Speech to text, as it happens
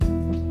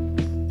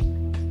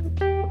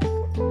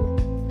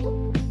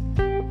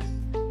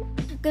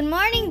Good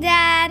morning,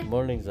 Dad.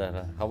 Morning,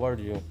 Zara. How are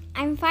you?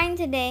 I'm fine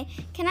today.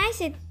 Can I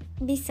sit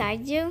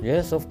beside you?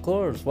 Yes, of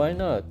course. Why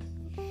not?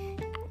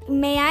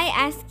 May I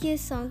ask you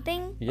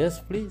something? Yes,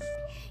 please.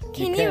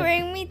 Can you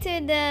bring me to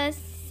the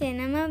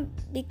cinema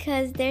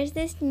because there's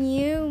this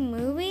new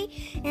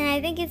movie and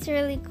I think it's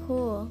really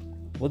cool.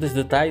 What is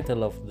the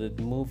title of the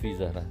movie,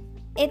 Zara?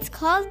 It's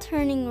called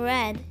Turning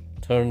Red.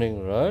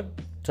 Turning red?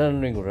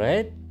 Turning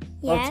red?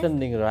 Yes. Or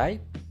turning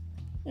right?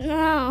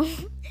 No.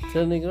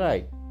 Turning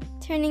right.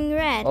 Turning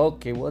Red.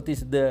 Okay, what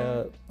is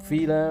the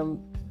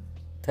film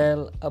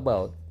tell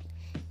about?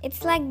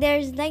 It's like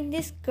there's like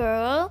this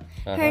girl.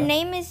 Her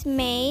name is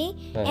May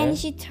and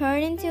she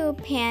turned into a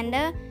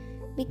panda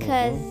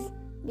because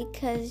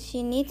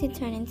she needs to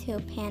turn into a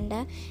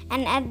panda,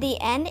 and at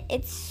the end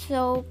it's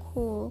so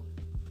cool.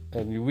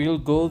 And you will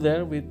go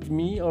there with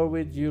me or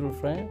with your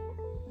friend?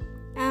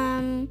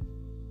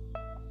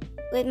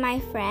 With my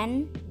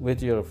friend.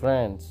 With your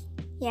friends.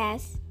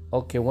 Yes.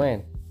 Okay,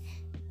 when?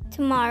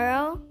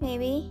 Tomorrow,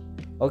 maybe.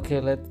 Okay,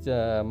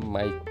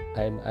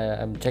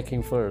 I'm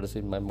checking first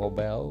in my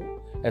mobile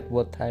at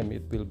what time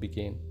it will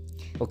begin.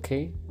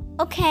 Okay?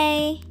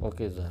 Okay.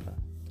 Okay, Zara.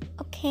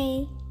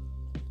 Okay.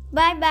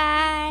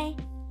 Bye-bye.